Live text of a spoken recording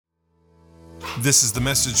This is the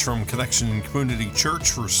message from Connection Community Church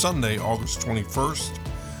for Sunday, August 21st,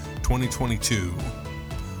 2022.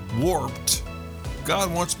 Warped.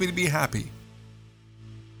 God wants me to be happy.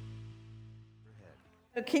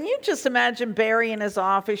 Can you just imagine Barry in his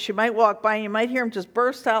office? You might walk by and you might hear him just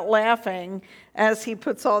burst out laughing as he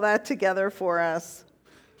puts all that together for us.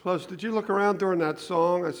 Plus, did you look around during that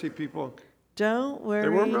song? I see people. Don't worry. They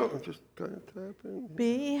weren't just kind of tapping.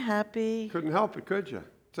 Be happy. Couldn't help it, could you?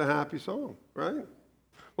 It's a happy song, right?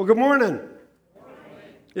 Well, good morning.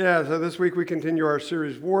 Yeah, so this week we continue our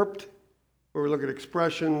series Warped, where we look at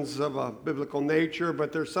expressions of a biblical nature,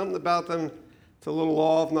 but there's something about them that's a little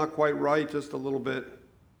off, not quite right, just a little bit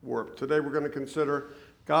warped. Today we're going to consider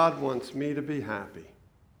God wants me to be happy.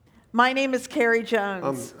 My name is Carrie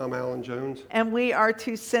Jones. I'm Alan Jones. And we are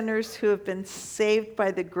two sinners who have been saved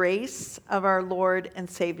by the grace of our Lord and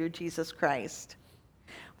Savior Jesus Christ.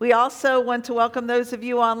 We also want to welcome those of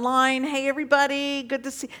you online. Hey, everybody, good to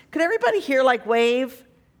see. Could everybody here wave?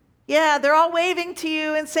 Yeah, they're all waving to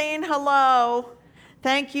you and saying hello.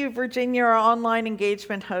 Thank you, Virginia, our online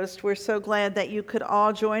engagement host. We're so glad that you could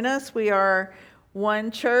all join us. We are one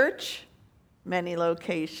church, many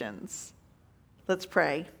locations. Let's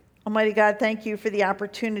pray. Almighty God, thank you for the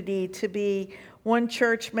opportunity to be one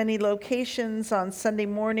church, many locations on Sunday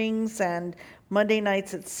mornings and Monday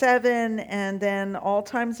nights at 7, and then all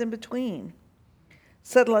times in between.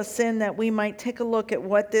 Settle us in that we might take a look at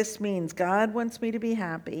what this means. God wants me to be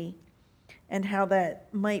happy, and how that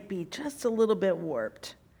might be just a little bit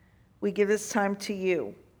warped. We give this time to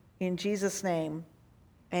you. In Jesus' name,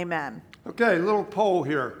 amen. Okay, little poll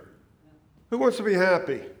here. Who wants to be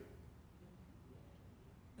happy?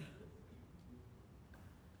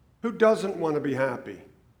 Who doesn't want to be happy?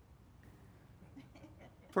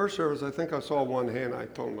 First service, I think I saw one hand. I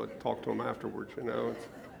told him I'd talk to him afterwards,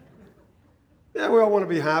 Yeah, we all want to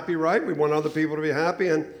be happy, right? We want other people to be happy.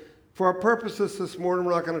 And for our purposes this morning,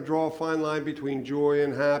 we're not going to draw a fine line between joy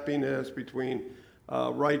and happiness, between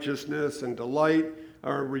righteousness and delight,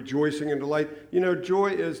 or rejoicing and delight.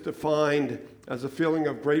 Joy is defined as a feeling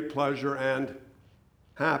of great pleasure and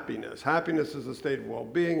happiness. Happiness is a state of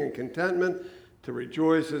well-being and contentment. To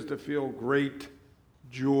rejoice is to feel great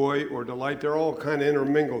joy or delight. They're all kind of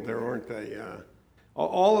intermingled there, aren't they?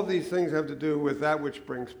 All of these things have to do with that which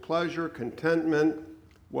brings pleasure, contentment,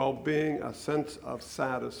 well-being, a sense of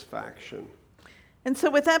satisfaction. And so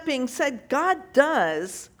with that being said, God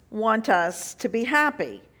does want us to be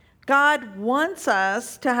happy. God wants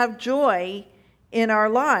us to have joy in our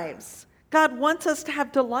lives. God wants us to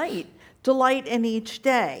have delight in each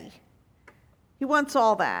day. He wants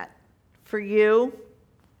all that for you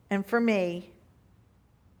and for me,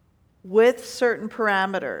 with certain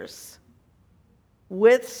parameters,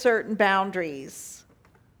 with certain boundaries,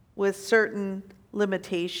 with certain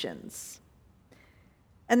limitations.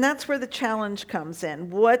 And that's where the challenge comes in.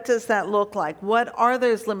 What does that look like? What are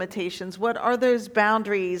those limitations? What are those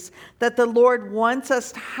boundaries that the Lord wants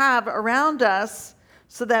us to have around us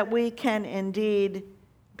so that we can indeed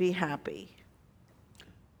be happy?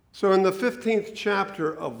 So in the 15th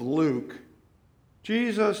chapter of Luke,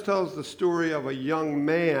 Jesus tells the story of a young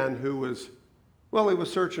man who was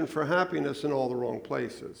searching for happiness in all the wrong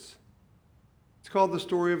places. It's called the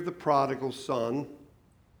story of the prodigal son.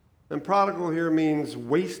 And prodigal here means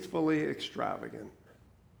wastefully extravagant.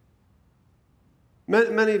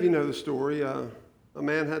 Many of you know the story. A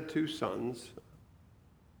man had two sons.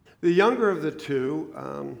 The younger of the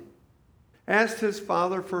two asked his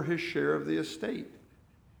father for his share of the estate.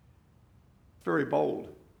 Very bold.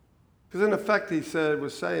 Because in effect, he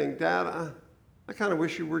was saying, Dad, I kind of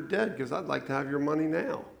wish you were dead because I'd like to have your money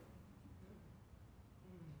now.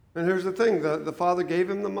 And here's the thing, the father gave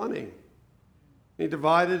him the money. He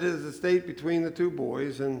divided his estate between the two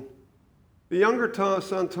boys, and the younger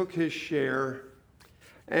son took his share,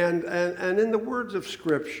 and in the words of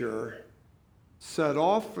Scripture, set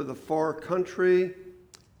off for the far country,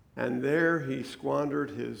 and there he squandered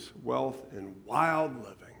his wealth in wild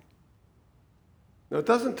living. Now, it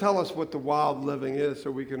doesn't tell us what the wild living is, so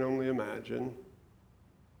we can only imagine.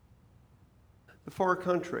 The far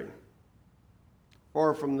country,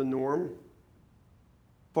 far from the norm,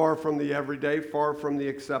 far from the everyday, far from the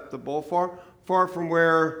acceptable, far from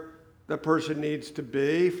where the person needs to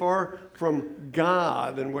be, far from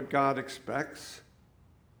God and what God expects.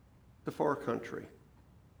 The far country.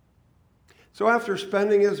 So after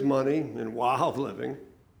spending his money in wild living,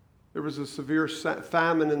 there was a severe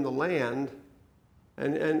famine in the land,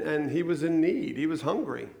 and he was in need. He was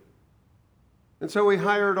hungry. And so he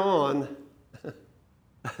hired on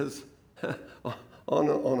as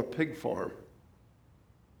on a pig farm.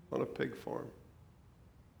 On a pig farm.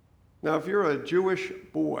 Now, if you're a Jewish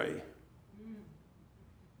boy,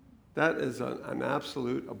 that is an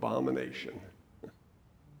absolute abomination.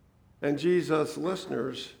 And Jesus'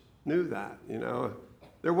 listeners knew that, you know.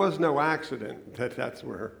 There was no accident that that's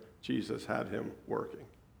where Jesus had him working.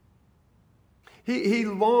 He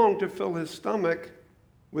longed to fill his stomach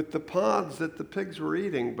with the pods that the pigs were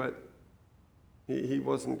eating, but he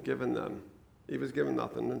wasn't given them. He was given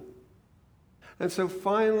nothing. And so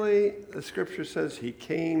finally, the scripture says he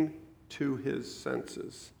came to his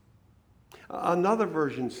senses. Another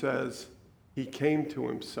version says he came to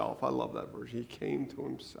himself. I love that version. He came to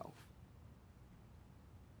himself.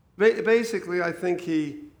 Basically, I think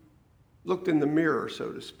he looked in the mirror,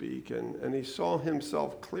 so to speak, and he saw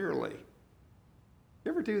himself clearly.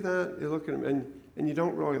 You ever do that? You look at him and you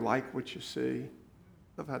don't really like what you see?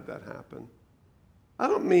 I've had that happen. I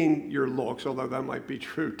don't mean your looks, although that might be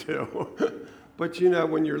true too. But you know,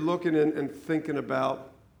 when you're looking and thinking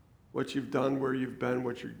about what you've done, where you've been,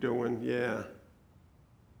 what you're doing, yeah.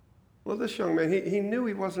 Well, this young man, he knew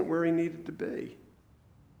he wasn't where he needed to be.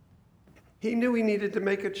 He knew he needed to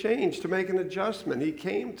make a change, to make an adjustment. He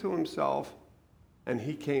came to himself, and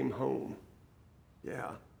he came home.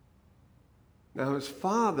 Yeah. Now, his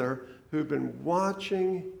father, who'd been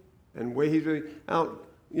watching and waiting out,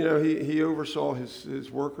 you know, he oversaw his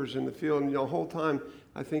workers in the field, and the whole time,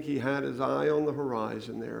 I think he had his eye on the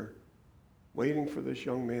horizon there, waiting for this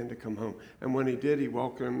young man to come home. And when he did, he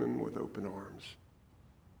welcomed him with open arms.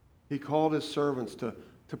 He called his servants to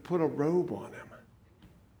put a robe on him.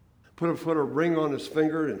 Put a ring on his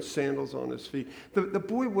finger and sandals on his feet. The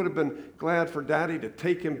boy would have been glad for Daddy to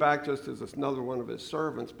take him back just as another one of his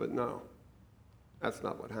servants, but no. That's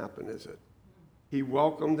not what happened, is it? He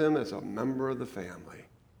welcomed him as a member of the family.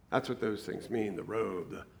 That's what those things mean, the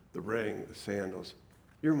robe, the ring, the sandals.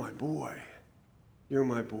 You're my boy. You're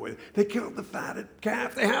my boy. They killed the fatted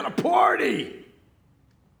calf. They had a party.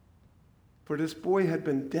 For this boy had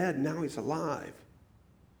been dead, now he's alive.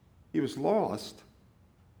 He was lost.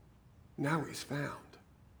 Now he's found.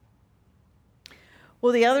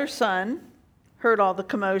 Well, the other son heard all the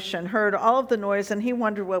commotion, heard all of the noise, and he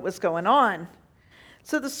wondered what was going on.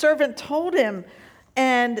 So the servant told him,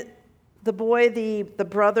 and the boy, the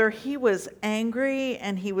brother, he was angry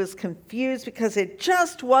and he was confused because it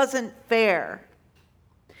just wasn't fair.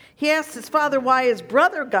 He asked his father why his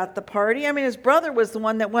brother got the party. I mean, his brother was the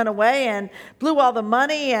one that went away and blew all the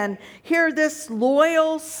money, and here this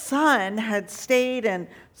loyal son had stayed and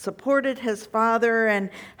supported his father and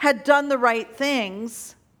had done the right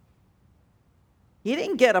things. He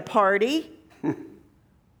didn't get a party.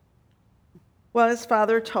 Well, his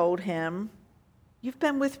father told him, "You've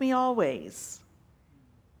been with me always.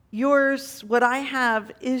 Yours, what I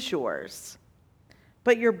have is yours.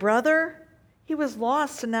 But your brother, he was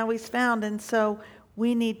lost and now he's found, and so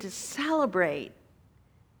we need to celebrate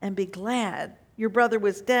and be glad. Your brother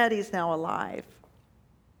was dead, he's now alive."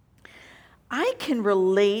 I can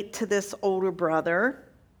relate to this older brother.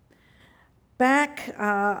 Back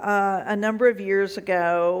a number of years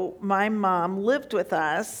ago, my mom lived with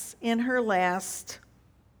us in her last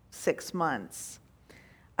 6 months.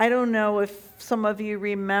 I don't know if some of you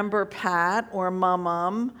remember Pat or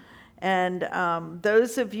Mom, and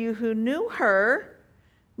those of you who knew her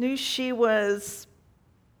knew she was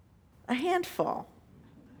a handful.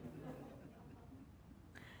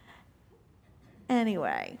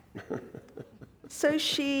 Anyway, so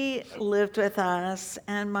she lived with us,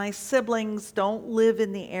 and my siblings don't live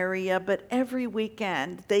in the area, but every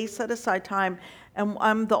weekend they set aside time, and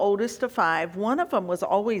I'm the oldest of 5. One of them was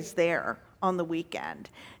always there on the weekend,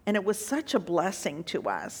 and it was such a blessing to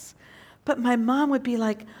us. But my mom would be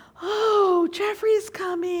like, "Oh, Jeffrey's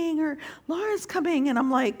coming," or "Laura's coming," and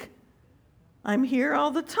I'm like, "I'm here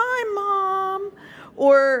all the time, Mom."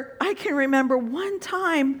 Or I can remember one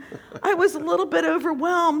time I was a little bit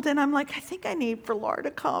overwhelmed, and I'm like, "I think I need for Laura to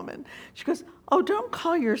come." And she goes, "Oh, don't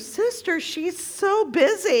call your sister. She's so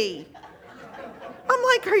busy." I'm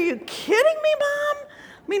like, "Are you kidding me, Mom?"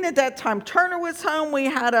 I mean, at that time, Turner was home. We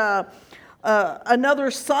had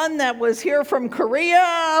another son that was here from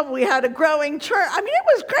Korea. We had a growing church. I mean, it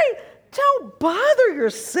was great. Don't bother your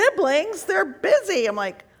siblings. They're busy. I'm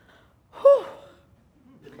like, whew.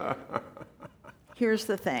 Here's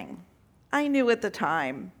the thing. I knew at the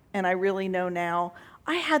time, and I really know now,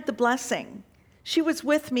 I had the blessing. She was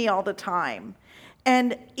with me all the time.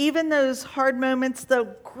 And even those hard moments,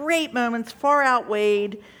 the great moments far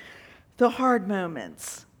outweighed the hard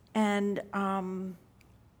moments. And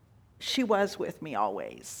she was with me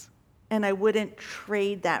always. And I wouldn't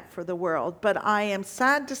trade that for the world. But I am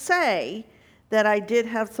sad to say that I did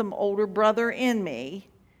have some older brother in me.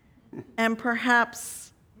 And perhaps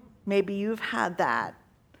Maybe you've had that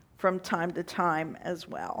from time to time as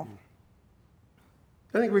well.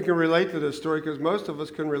 I think we can relate to this story because most of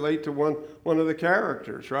us can relate to one of the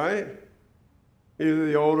characters, right? Either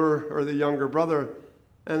the older or the younger brother.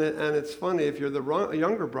 And it's funny, if you're the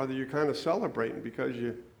younger brother, you're kind of celebrating because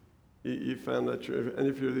you found that and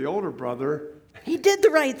if you're the older brother, he did the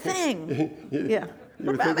right thing. Yeah.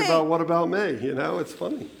 You think about, what about me? You know, it's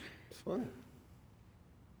funny. It's funny.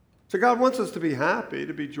 So God wants us to be happy,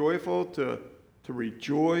 to be joyful, to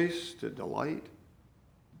rejoice, to delight.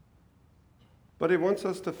 But he wants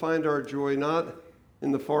us to find our joy not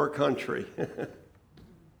in the far country,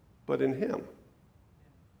 but in him.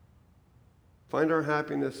 Find our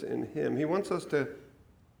happiness in him. He wants us to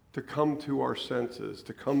come to our senses,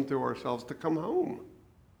 to come to ourselves, to come home.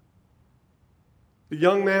 The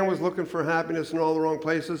young man was looking for happiness in all the wrong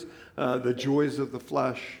places, the joys of the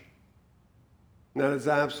flesh. And that is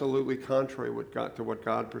absolutely contrary to what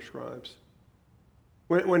God prescribes.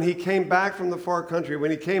 When he came back from the far country,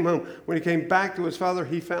 when he came home, when he came back to his father,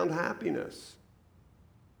 he found happiness.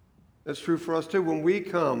 That's true for us too. When we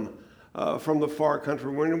come from the far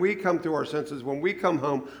country, when we come to our senses, when we come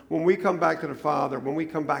home, when we come back to the Father, when we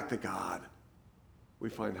come back to God, we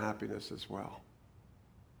find happiness as well.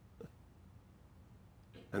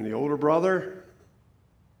 And the older brother,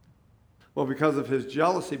 well, because of his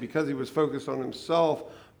jealousy, because he was focused on himself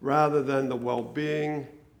rather than the well-being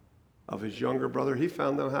of his younger brother, he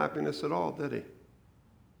found no happiness at all, did he?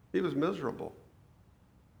 He was miserable.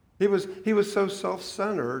 He was so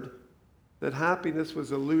self-centered that happiness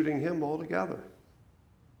was eluding him altogether.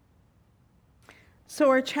 So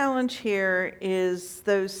our challenge here is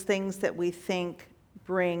those things that we think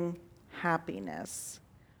bring happiness.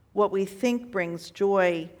 What we think brings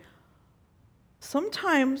joy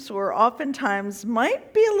sometimes or oftentimes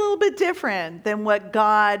might be a little bit different than what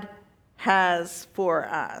God has for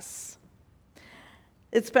us.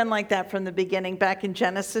 It's been like that from the beginning. Back in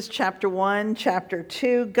Genesis chapter 1, chapter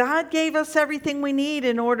 2, God gave us everything we need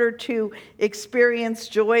in order to experience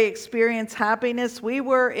joy, experience happiness. We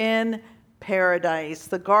were in paradise,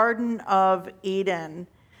 the Garden of Eden.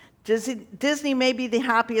 Disney may be the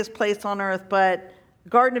happiest place on earth, but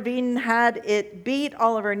Garden of Eden had it beat,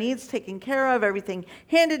 all of our needs taken care of, everything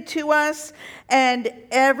handed to us, and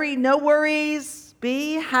no worries,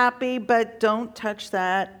 be happy, but don't touch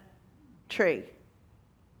that tree.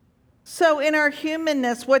 So in our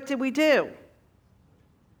humanness, what did we do?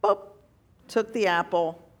 Boop, took the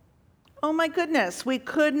apple. Oh my goodness, we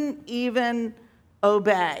couldn't even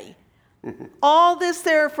obey. All this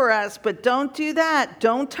there for us, but don't do that.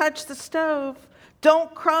 Don't touch the stove.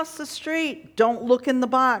 Don't cross the street. Don't look in the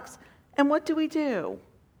box. And what do?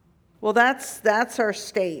 Well, that's our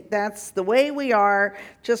state. That's the way we are.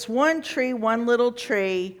 Just one tree, one little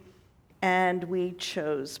tree, and we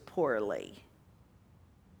chose poorly.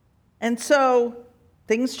 And so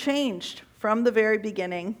things changed from the very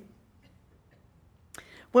beginning.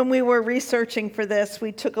 When we were researching for this,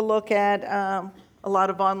 we took a look at a lot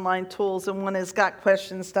of online tools, and one is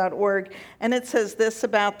gotquestions.org, and it says this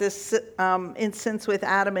about this instance with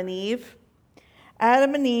Adam and Eve.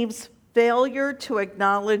 Adam and Eve's failure to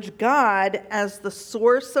acknowledge God as the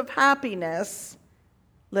source of happiness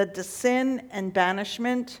led to sin and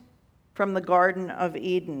banishment from the Garden of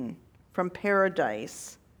Eden, from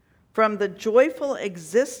paradise, from the joyful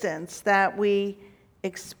existence that we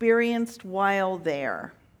experienced while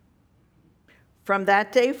there. From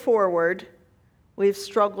that day forward, we've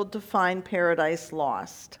struggled to find paradise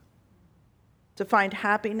lost, to find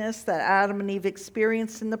happiness that Adam and Eve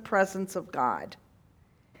experienced in the presence of God.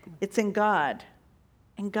 It's in God,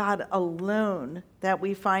 and God alone, that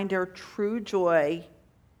we find our true joy,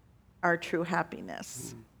 our true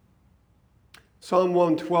happiness. Psalm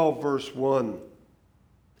 112, verse 1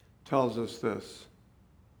 tells us this: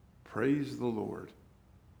 praise the Lord.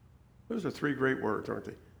 Those are three great words, aren't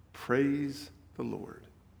they? Praise the Lord.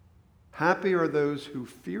 Happy are those who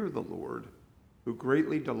fear the Lord, who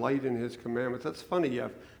greatly delight in his commandments. That's funny, you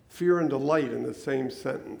have fear and delight in the same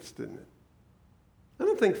sentence, didn't it? I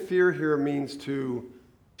don't think fear here means to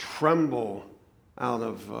tremble out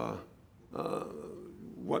of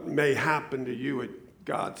what may happen to you at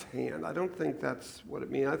God's hand. I don't think that's what it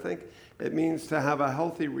means. I think it means to have a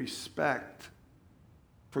healthy respect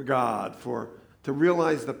for God, to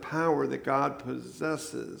realize the power that God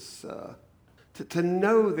possesses, to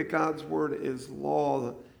know that God's word is law,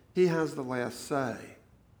 that he has the last say.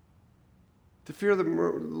 To fear the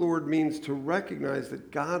Lord means to recognize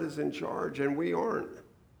that God is in charge and we aren't.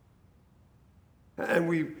 And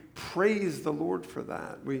we praise the Lord for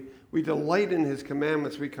that. We delight in his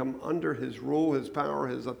commandments. We come under his rule, his power,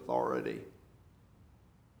 his authority.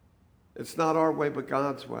 It's not our way, but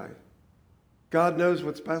God's way. God knows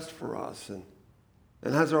what's best for us and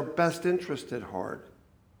has our best interest at heart.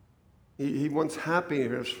 He wants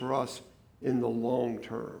happiness for us in the long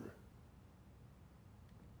term.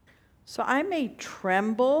 So I may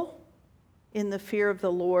tremble in the fear of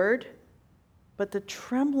the Lord, but the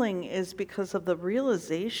trembling is because of the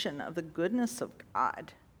realization of the goodness of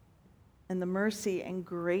God and the mercy and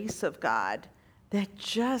grace of God that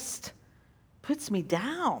just puts me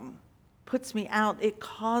down, puts me out. It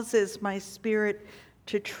causes my spirit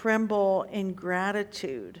to tremble in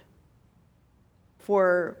gratitude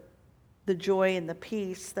for the joy and the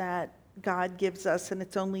peace that God gives us, and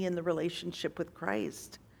it's only in the relationship with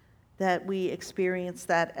Christ that we experience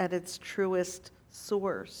that at its truest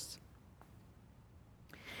source.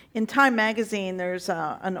 In Time magazine, there's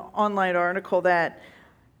an online article that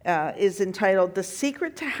is entitled, "The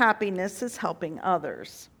Secret to Happiness is Helping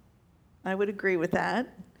Others." I would agree with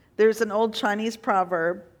that. There's an old Chinese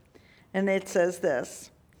proverb, and it says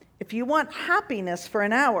this: if you want happiness for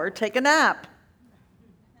an hour, take a nap.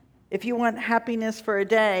 If you want happiness for a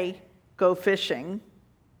day, go fishing.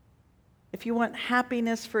 If you want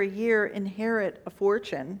happiness for a year, inherit a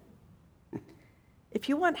fortune. If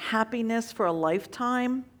you want happiness for a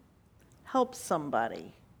lifetime, help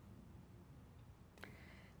somebody.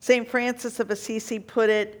 St. Francis of Assisi put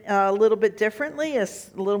it a little bit differently, a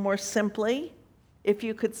little more simply. If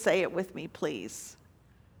you could say it with me, please.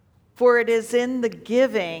 For it is in the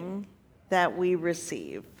giving that we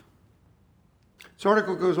receive. This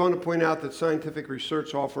article goes on to point out that scientific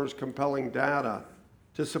research offers compelling data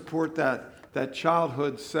to support that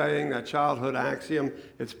childhood saying, that childhood axiom,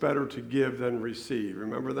 it's better to give than receive.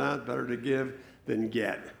 Remember that? Better to give than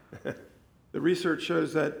get. The research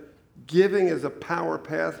shows that giving is a power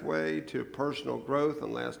pathway to personal growth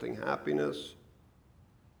and lasting happiness.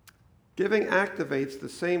 Giving activates the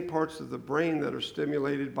same parts of the brain that are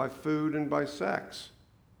stimulated by food and by sex.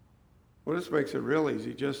 Well, this makes it real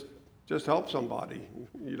easy. Just help somebody.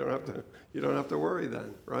 You don't have to worry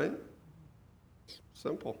then, right?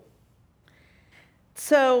 Simple.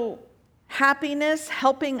 So, happiness,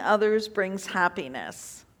 helping others brings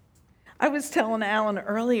happiness. I was telling Alan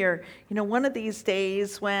earlier, one of these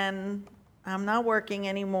days when I'm not working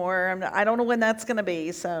anymore, I don't know when that's going to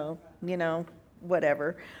be, so,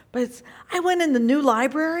 whatever. But I went in the new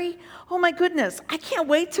library. Oh my goodness, I can't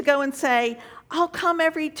wait to go and say, I'll come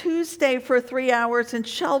every Tuesday for 3 hours and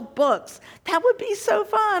shelve books. That would be so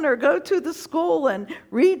fun. Or go to the school and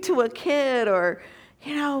read to a kid. Or,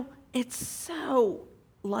 it's so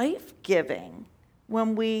life-giving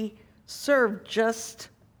when we serve just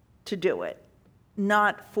to do it,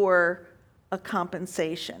 not for a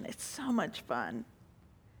compensation. It's so much fun.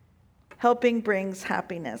 Helping brings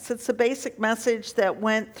happiness. It's a basic message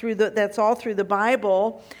that that's all through the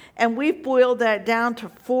Bible, and we've boiled that down to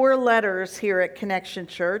 4 letters here at Connection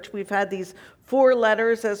Church. We've had these 4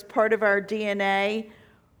 letters as part of our DNA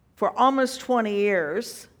for almost 20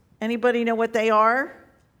 years. Anybody know what they are?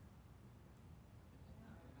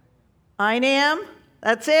 INAM?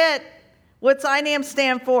 That's it. What's INAM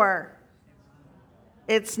stand for?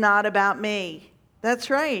 It's not about me.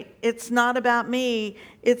 That's right. It's not about me.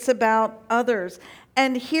 It's about others.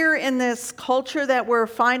 And here in this culture that we're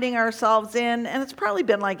finding ourselves in, and it's probably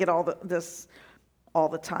been like it all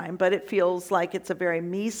the time, but it feels like it's a very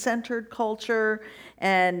me-centered culture.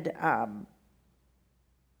 And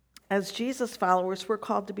as Jesus followers, we're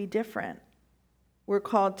called to be different. We're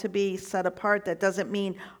called to be set apart. That doesn't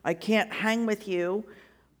mean I can't hang with you,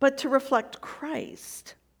 but to reflect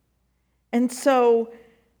Christ. And so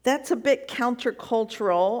that's a bit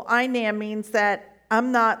countercultural. INAM means that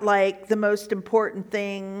I'm not like the most important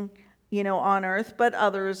thing, on earth, but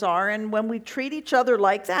others are. And when we treat each other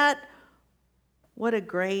like that, what a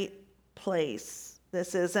great place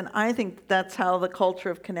this is. And I think that's how the culture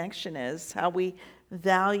of connection is, how we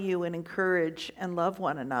value and encourage and love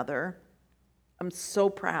one another. I'm so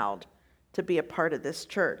proud to be a part of this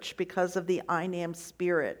church because of the INAM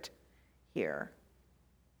spirit here.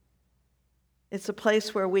 It's a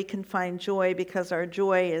place where we can find joy because our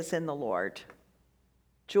joy is in the Lord.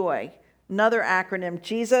 Joy. Another acronym,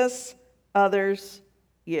 Jesus, others,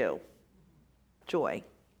 you. Joy.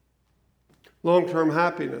 Long-term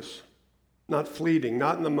happiness, not fleeting,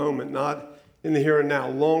 not in the moment, not in the here and now,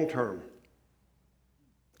 long-term.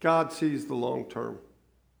 God sees the long-term.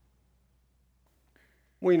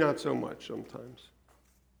 We not so much sometimes.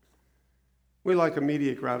 We like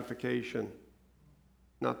immediate gratification,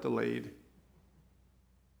 not delayed.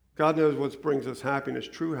 God knows what brings us happiness,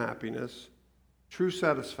 true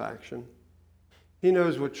satisfaction. He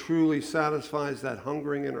knows what truly satisfies that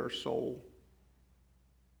hungering in our soul.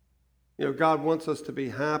 God wants us to be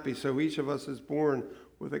happy, so each of us is born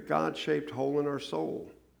with a God-shaped hole in our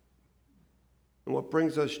soul. And what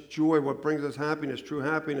brings us joy, what brings us happiness, true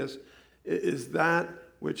happiness, is that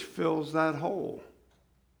which fills that hole.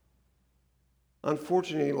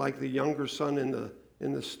 Unfortunately, like the younger son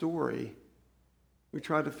in the story, we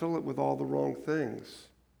try to fill it with all the wrong things.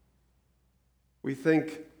 We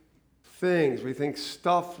think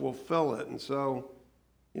stuff will fill it, and so,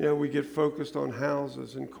 we get focused on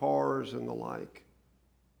houses and cars and the like.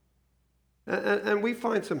 And we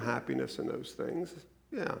find some happiness in those things,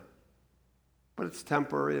 yeah. But it's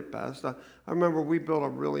temporary at best. I remember we built a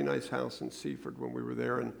really nice house in Seaford when we were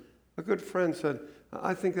there, and a good friend said,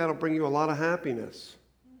 I think that'll bring you a lot of happiness.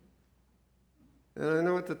 And I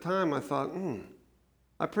know at the time I thought,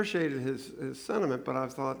 I appreciated his sentiment, but I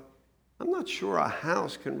thought, I'm not sure a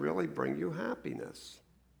house can really bring you happiness.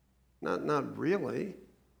 Not really.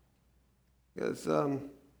 Because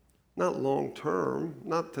not long term,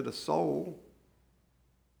 not to the soul.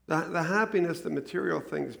 The happiness that material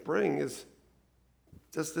things bring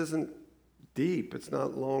just isn't deep. It's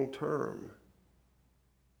not long term.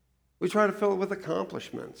 We try to fill it with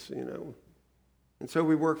accomplishments, and so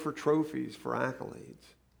we work for trophies, for accolades.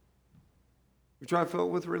 We try to fill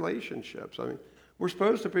it with relationships. We're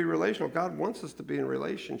supposed to be relational. God wants us to be in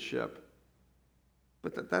relationship,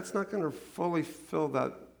 but that's not going to fully fill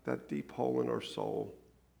that deep hole in our soul.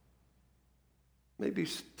 Maybe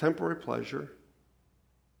temporary pleasure,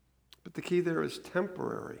 but the key there is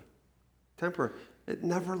temporary. Temporary. It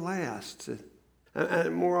never lasts.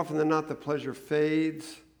 And more often than not, the pleasure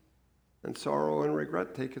fades, and sorrow and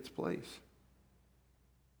regret take its place.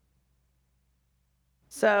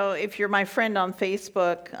 So if you're my friend on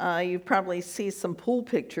Facebook, you probably see some pool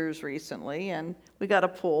pictures recently, and we got a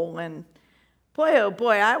pool, and boy, oh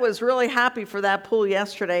boy, I was really happy for that pool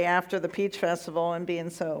yesterday after the Peach Festival and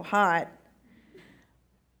being so hot.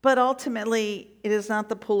 But ultimately, it is not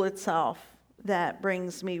the pool itself that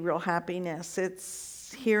brings me real happiness.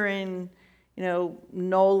 It's hearing,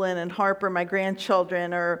 Nolan and Harper, my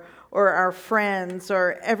grandchildren, or our friends,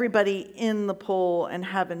 or everybody in the pool and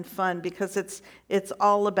having fun, because it's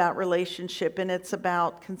all about relationship, and it's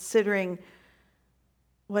about considering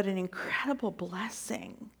what an incredible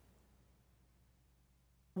blessing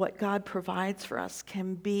what God provides for us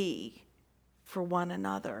can be for one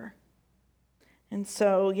another. And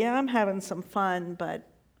so, yeah, I'm having some fun, but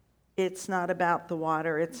it's not about the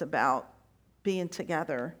water. It's about being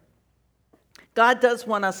together. God does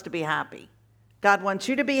want us to be happy. God wants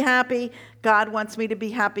you to be happy. God wants me to be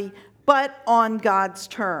happy, but on God's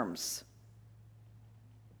terms,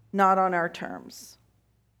 not on our terms.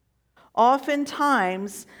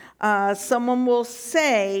 Oftentimes, someone will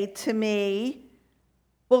say to me,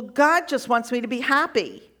 well, God just wants me to be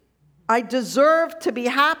happy. I deserve to be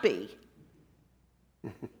happy.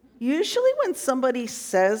 Usually when somebody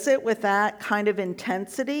says it with that kind of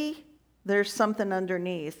intensity, there's something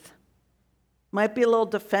underneath. Might be a little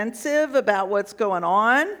defensive about what's going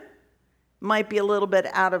on. Might be a little bit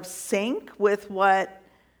out of sync with what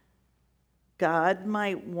God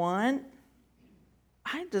might want.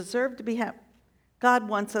 I deserve to be happy. God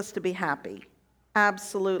wants us to be happy.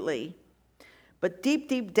 Absolutely. But deep,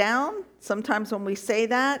 deep down, sometimes when we say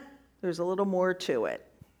that, there's a little more to it.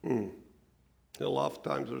 A lot of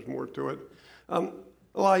times there's more to it.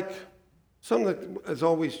 Like something that has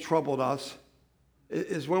always troubled us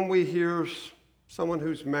is when we hear someone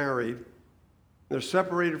who's married, they're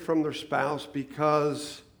separated from their spouse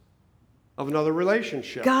because of another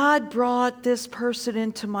relationship. God brought this person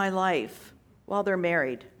into my life while they're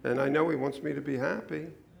married. And I know he wants me to be happy,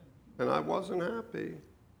 and I wasn't happy.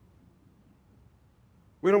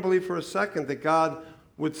 We don't believe for a second that God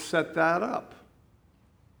would set that up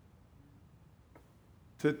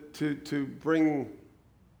to bring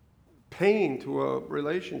pain to a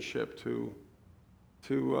relationship, to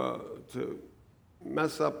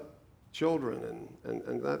mess up children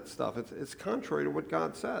and that stuff. It's contrary to what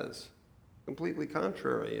God says. Completely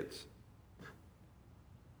contrary.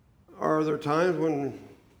 Are there times when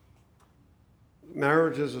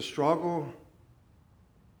marriage is a struggle?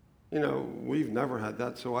 We've never had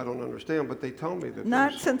that, so I don't understand, but they tell me that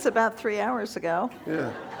Not since about 3 hours ago.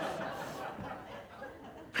 Yeah.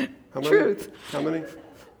 Truth. How many?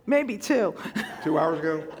 Maybe 2. 2 hours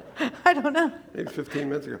ago? I don't know. Maybe 15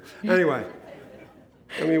 minutes ago. Anyway,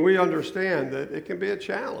 we understand that it can be a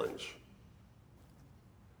challenge.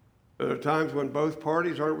 There are times when both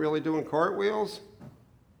parties aren't really doing cartwheels.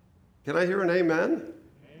 Can I hear an amen?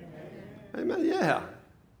 Amen. Amen, yeah.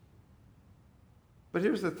 But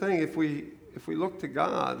here's the thing, if we look to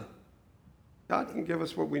God, God can give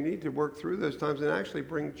us what we need to work through those times and actually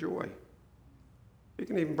bring joy. He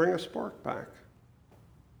can even bring a spark back.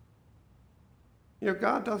 You know,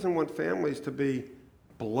 God doesn't want families to be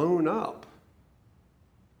blown up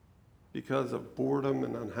because of boredom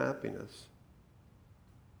and unhappiness.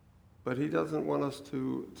 But he doesn't want us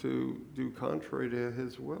to do contrary to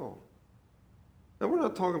his will. Now, we're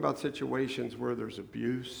not talking about situations where there's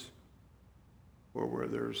abuse or where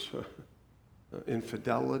there's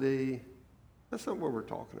infidelity. That's not what we're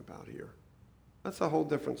talking about here. That's a whole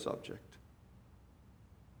different subject.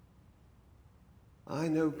 I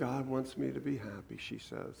know God wants me to be happy, she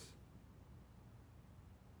says.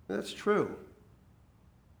 And that's true.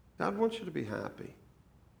 God wants you to be happy.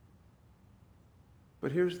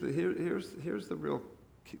 But here's the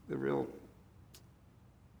real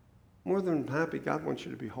more than happy, God wants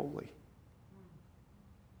you to be holy.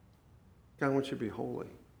 God wants you to be holy.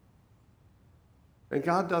 And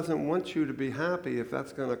God doesn't want you to be happy if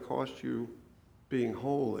that's going to cost you being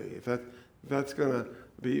holy. If that's going to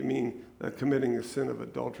mean committing the sin of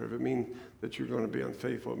adultery. If it means that you're going to be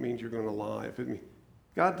unfaithful, it means you're going to lie.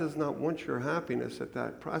 God does not want your happiness at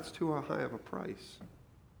that price. That's too high of a price.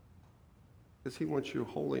 Because he wants your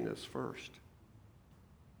holiness first.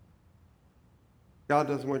 God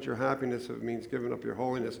doesn't want your happiness if it means giving up your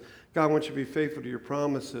holiness. God wants you to be faithful to your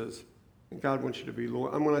promises. And God wants you to be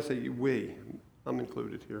loyal. And when I say we, I'm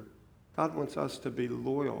included here. God wants us to be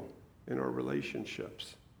loyal in our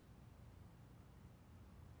relationships.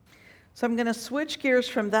 So I'm going to switch gears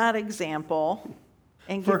from that example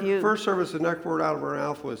and give you... First service, the next word out of our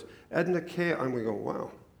mouth was Edna K. And we go,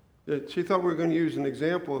 wow. She thought we were going to use an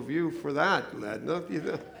example of you for that, Edna.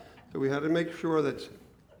 So we had to make sure that's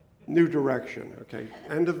new direction, okay?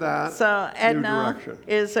 End of that. So Edna new direction.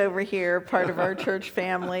 is over here, part of our church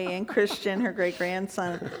family, and Christian, her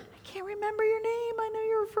great-grandson. I can't remember your name. I know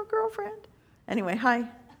you're her girlfriend. Anyway, hi.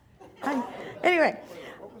 Anyway.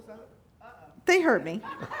 What was that? They heard me.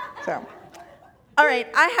 So, all right,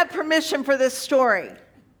 I had permission for this story.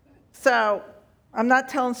 So I'm not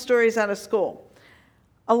telling stories out of school.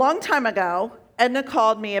 A long time ago, Edna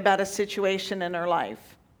called me about a situation in her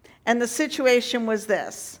life. And the situation was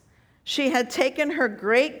this. She had taken her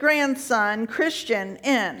great-grandson, Christian,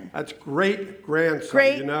 in. That's great-grandson.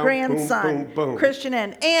 Great-grandson, boom, boom, boom. Christian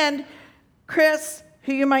in. And Chris,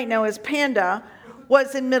 who you might know as Panda,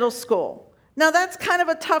 was in middle school. Now, that's kind of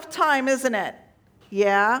a tough time, isn't it?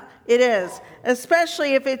 Yeah, it is.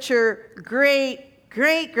 Especially if it's your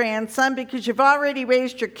great-grandson, because you've already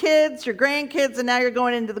raised your kids, your grandkids, and now you're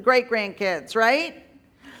going into the great-grandkids, right?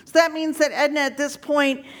 So that means that Edna at this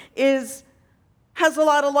point has a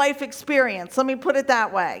lot of life experience. Let me put it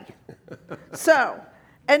that way. So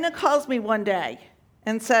Edna calls me one day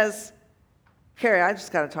and says, Carrie, I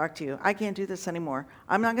just got to talk to you. I can't do this anymore.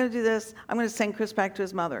 I'm not going to do this. I'm going to send Chris back to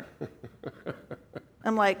his mother.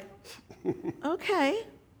 I'm like, okay,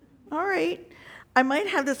 all right. I might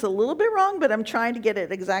have this a little bit wrong, but I'm trying to get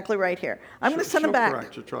it exactly right here. I'm going to send him back.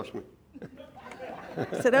 Correct you, trust me.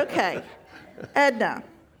 I said, okay, Edna.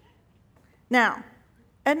 Now,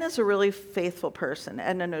 Edna's a really faithful person.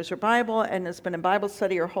 Edna knows her Bible. Edna's been in Bible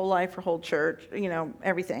study her whole life, her whole church,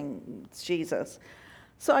 everything. It's Jesus.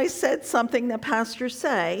 So I said something that pastors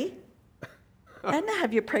say. Edna,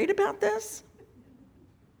 have you prayed about this?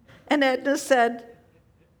 And Edna said,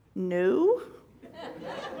 no.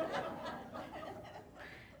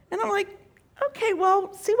 And I'm like, okay,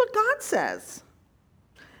 well, see what God says.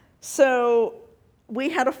 So we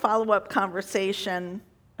had a follow-up conversation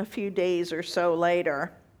a few days or so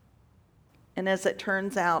later. And as it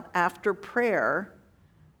turns out, after prayer,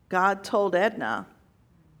 God told Edna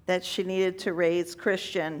that she needed to raise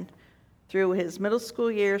Christian through his middle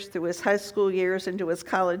school years, through his high school years, into his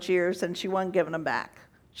college years, and she wasn't giving him back.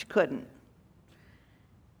 She couldn't.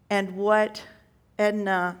 And what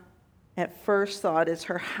Edna at first thought is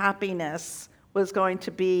her happiness was going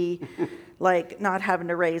to be like not having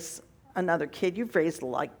to raise another kid. You've raised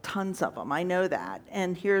like tons of them. I know that.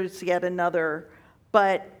 And here's yet another.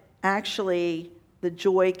 But actually, the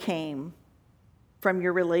joy came from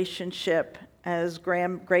your relationship as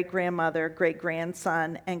great-grandmother,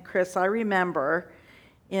 great-grandson. And Chris, I remember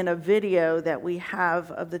in a video that we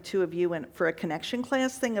have of the two of you for a connection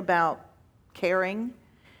class thing about caring,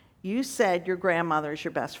 you said your grandmother's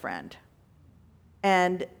your best friend.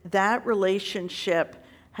 And that relationship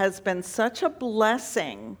has been such a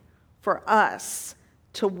blessing for us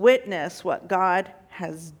to witness what God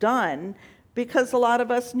has done, because a lot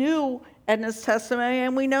of us knew Edna's testimony,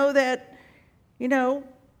 and we know that, we know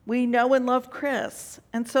and love Chris.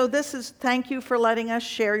 And so thank you for letting us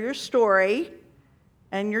share your story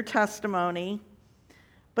and your testimony.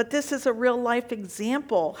 but this is a real life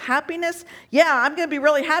example. Happiness, yeah, I'm going to be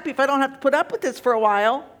really happy if I don't have to put up with this for a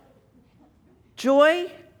while.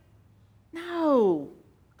 Joy, no.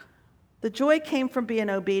 The joy came from being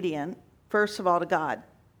obedient, first of all, to God,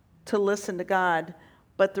 to listen to God,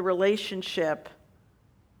 but the relationship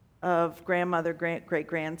of grandmother,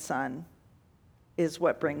 great-grandson is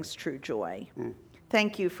what brings true joy.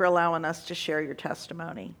 Thank you for allowing us to share your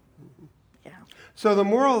testimony. Yeah. So the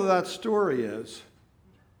moral of that story is,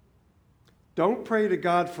 don't pray to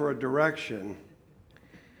God for a direction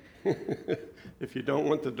if you don't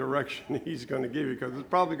want the direction he's going to give you, because it's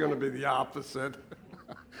probably going to be the opposite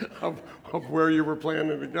of where you were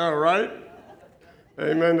planning to go, right?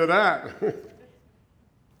 Amen to that.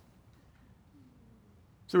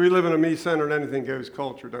 So we live in a me-centered, anything-goes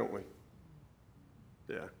culture, don't we?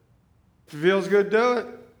 Yeah. If it feels good, do it.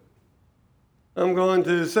 I'm going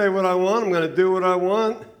to say what I want. I'm going to do what I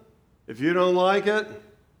want. If you don't like it,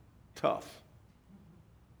 tough.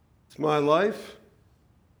 It's my life.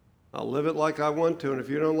 I'll live it like I want to. And if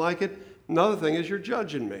you don't like it, another thing is you're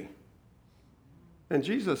judging me. And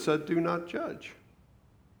Jesus said, do not judge.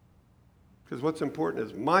 Because what's important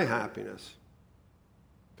is my happiness.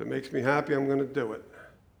 If it makes me happy, I'm going to do it.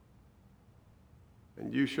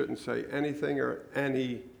 And you shouldn't say anything or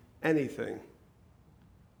anything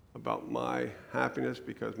about my happiness,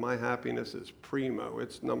 because my happiness is primo.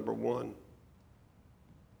 It's number one.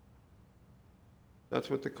 That's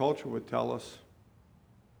what the culture would tell us.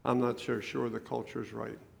 I'm not so sure the culture's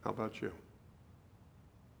right. How about you?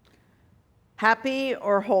 Happy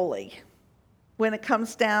or holy? When it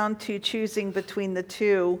comes down to choosing between the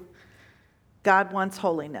two, God wants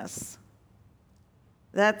holiness.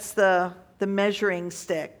 That's the measuring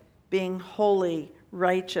stick, being holy,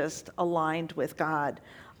 righteous, aligned with God,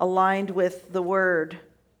 aligned with the Word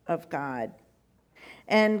of God.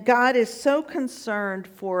 And God is so concerned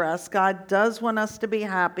for us. God does want us to be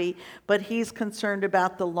happy, but he's concerned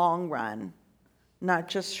about the long run, not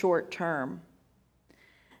just short term.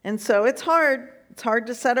 And so it's hard. It's hard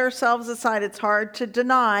to set ourselves aside. It's hard to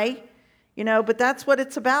deny, but that's what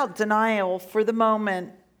it's about, denial for the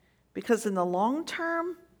moment. Because in the long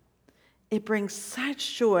term, it brings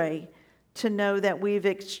such joy to know that we've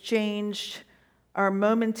exchanged our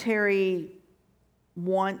momentary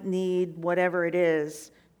want, need, whatever it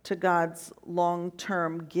is, to God's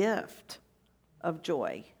long-term gift of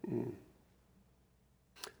joy.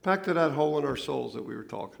 Back to that hole in our souls that we were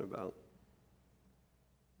talking about.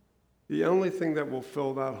 The only thing that will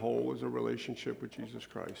fill that hole is a relationship with Jesus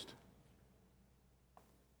Christ.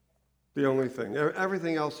 The only thing.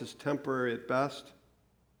 Everything else is temporary at best.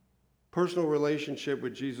 Personal relationship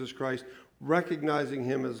with Jesus Christ, recognizing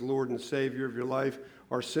him as Lord and Savior of your life,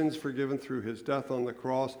 our sins forgiven through his death on the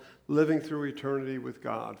cross, living through eternity with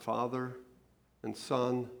God, Father and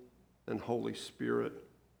Son and Holy Spirit.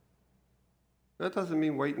 That doesn't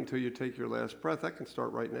mean wait until you take your last breath. That can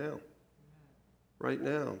start right now. Right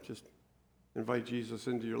now. Just invite Jesus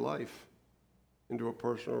into your life, into a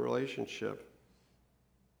personal relationship.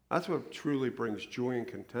 That's what truly brings joy and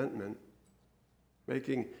contentment.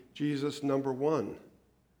 Making Jesus number one.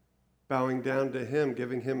 Bowing down to him,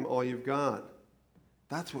 giving him all you've got.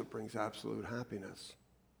 That's what brings absolute happiness.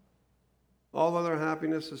 All other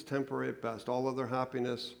happiness is temporary at best. All other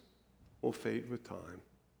happiness will fade with time,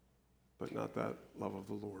 but not that love of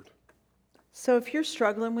the Lord. So if you're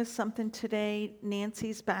struggling with something today,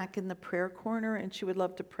 Nancy's back in the prayer corner, and she would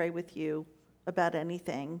love to pray with you about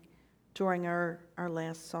anything during our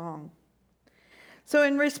last song. So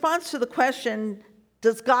in response to the question,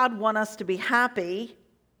 does God want us to be happy?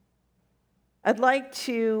 I'd like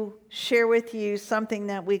to share with you something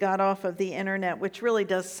that we got off of the internet, which really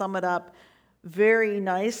does sum it up very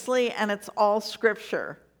nicely, and it's all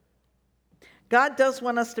scripture. God does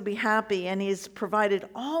want us to be happy, and he's provided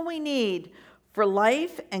all we need for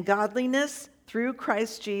life and godliness through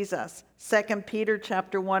Christ Jesus. 2 Peter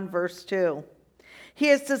chapter 1, verse 2. He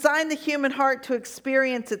has designed the human heart to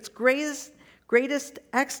experience its greatest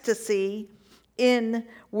ecstasy in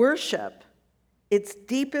worship, its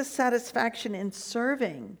deepest satisfaction in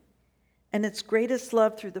serving, and its greatest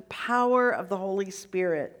love through the power of the Holy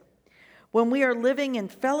Spirit. When we are living in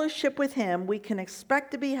fellowship with him, we can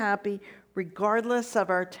expect to be happy regardless of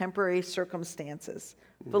our temporary circumstances.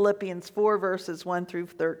 Philippians 4, verses 1 through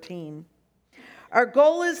 13. Our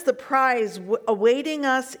goal is the prize awaiting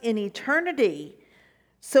us in eternity,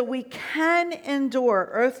 so we can endure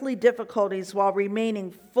earthly difficulties while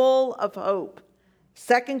remaining full of hope.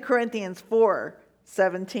 2 Corinthians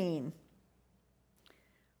 4:17.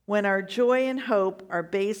 When our joy and hope are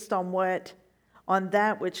based on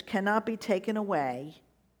that which cannot be taken away,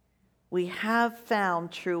 We have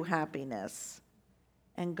found true happiness,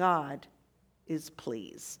 and God is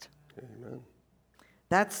pleased. Amen.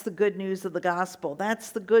 That's the good news of the gospel. That's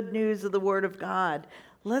the good news of the Word of God.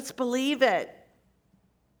 Let's believe it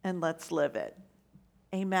and let's live it.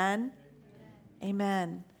 Amen?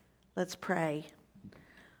 Amen. Let's pray.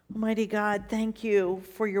 Almighty God, thank you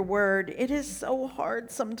for your word. It is so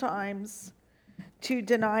hard sometimes to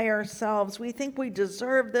deny ourselves. We think we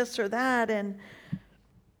deserve this or that, and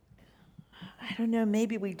I don't know,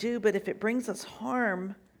 maybe we do, but if it brings us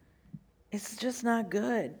harm, it's just not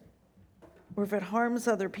good. Or if it harms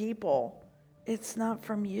other people, it's not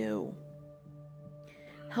from you.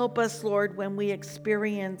 Help us, Lord, when we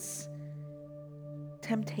experience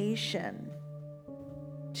temptation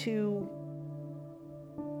to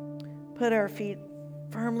put our feet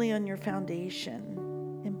firmly on your foundation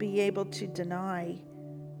and be able to deny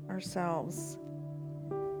ourselves,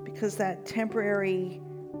 because that temporary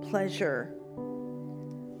pleasure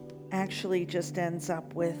actually just ends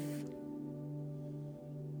up with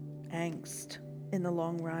angst in the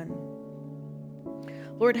long run.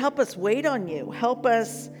 Lord, help us wait on you. Help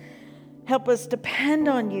us depend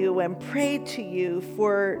on you and pray to you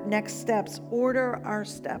for next steps. Order our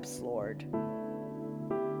steps, Lord.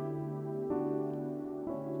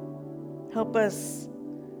 Help us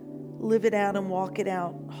live it out and walk it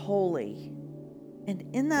out holy. And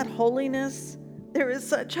in that holiness, there is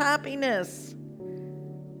such happiness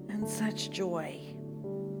and such joy.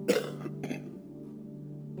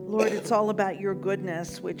 Lord, it's all about your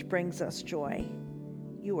goodness, which brings us joy.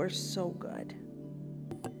 You are so good.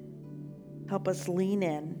 Help us lean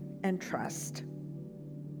in and trust.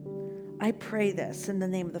 I pray this in the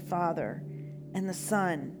name of the Father and the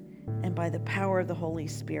Son and by the power of the Holy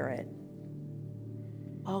Spirit.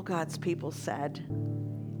 All God's people said,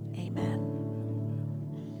 amen.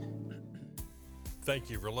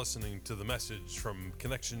 Thank you for listening to the message from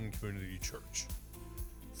Connection Community Church.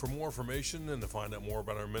 For more information and to find out more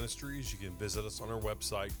about our ministries, you can visit us on our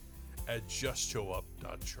website at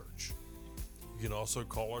justshowup.church. You can also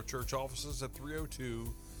call our church offices at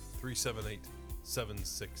 302-378-7692.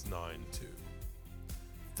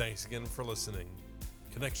 Thanks again for listening.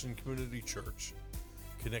 Connection Community Church,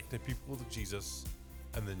 connecting people with Jesus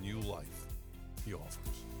and the new life he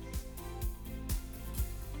offers.